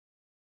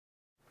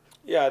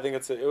Yeah, I think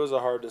it was a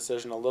hard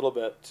decision a little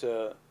bit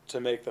to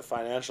make the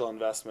financial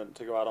investment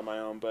to go out on my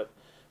own, but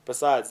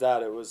besides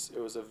that, it was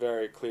a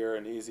very clear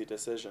and easy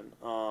decision.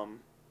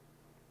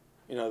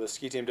 The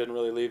ski team didn't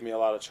really leave me a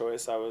lot of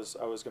choice. I was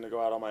going to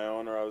go out on my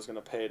own, or I was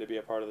going to pay to be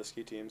a part of the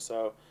ski team.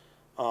 So,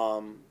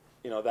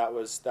 that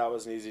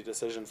was an easy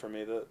decision for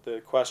me.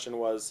 The question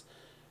was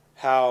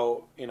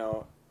how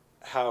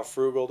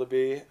frugal to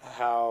be,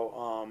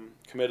 how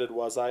committed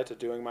was I to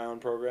doing my own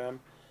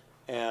program,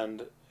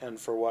 and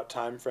for what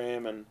time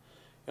frame, and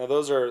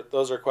those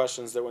are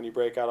questions that when you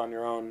break out on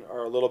your own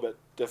are a little bit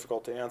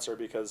difficult to answer,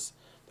 because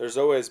there's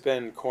always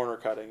been corner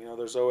cutting.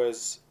 There's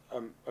always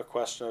a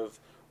question of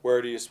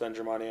where do you spend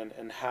your money,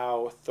 and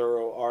how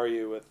thorough are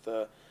you with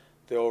the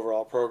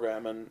overall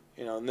program. And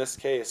in this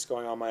case,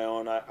 going on my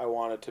own, I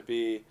wanted to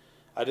be,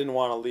 I didn't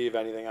want to leave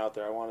anything out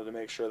there. I wanted to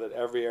make sure that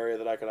every area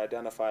that I could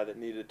identify that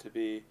needed to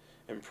be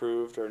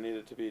improved or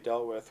needed to be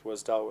dealt with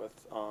was dealt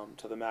with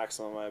to the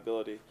maximum of my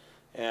ability.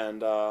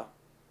 And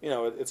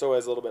it's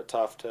always a little bit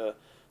tough to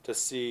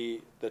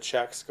see the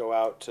checks go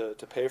out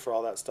to pay for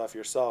all that stuff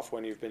yourself,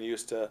 when you've been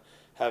used to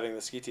having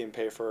the ski team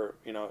pay for,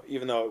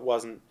 even though it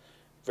wasn't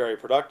very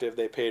productive,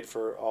 they paid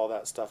for all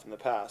that stuff in the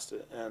past.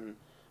 And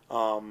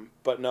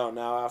but no,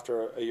 now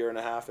after a year and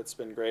a half, it's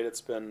been great.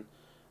 It's been,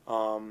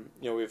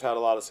 we've had a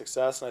lot of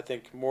success, and I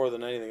think more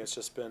than anything, it's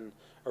just been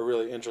a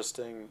really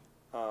interesting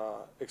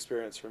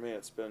experience for me.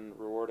 It's been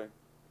rewarding.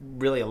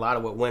 Really, a lot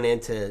of what went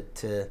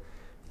into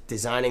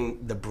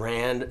designing the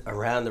brand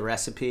around the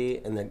recipe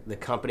and the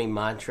company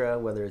mantra,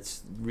 whether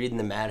it's reading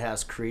the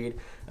Madhouse Creed.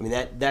 I mean,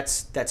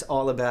 that's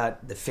all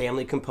about the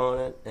family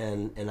component,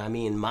 and I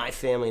mean, my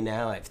family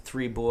now, I have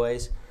 3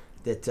 boys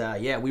that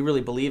we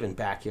really believe in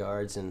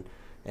backyards and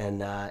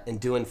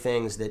doing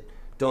things that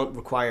don't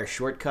require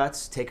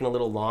shortcuts, taking a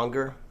little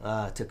longer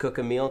to cook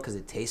a meal because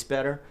it tastes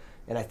better.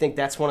 And I think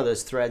that's one of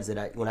those threads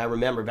that when I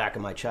remember back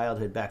in my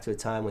childhood, back to a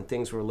time when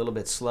things were a little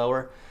bit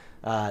slower,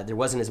 there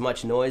wasn't as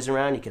much noise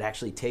around. You could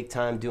actually take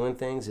time doing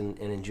things and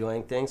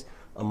enjoying things.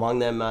 Among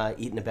them,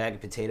 eating a bag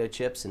of potato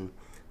chips and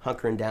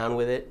hunkering down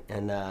with it,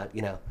 and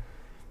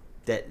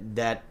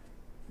that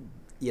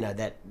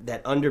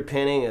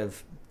underpinning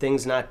of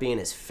things not being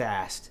as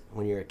fast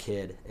when you're a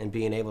kid and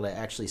being able to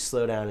actually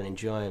slow down and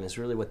enjoy them is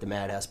really what the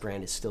Madhouse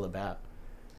brand is still about.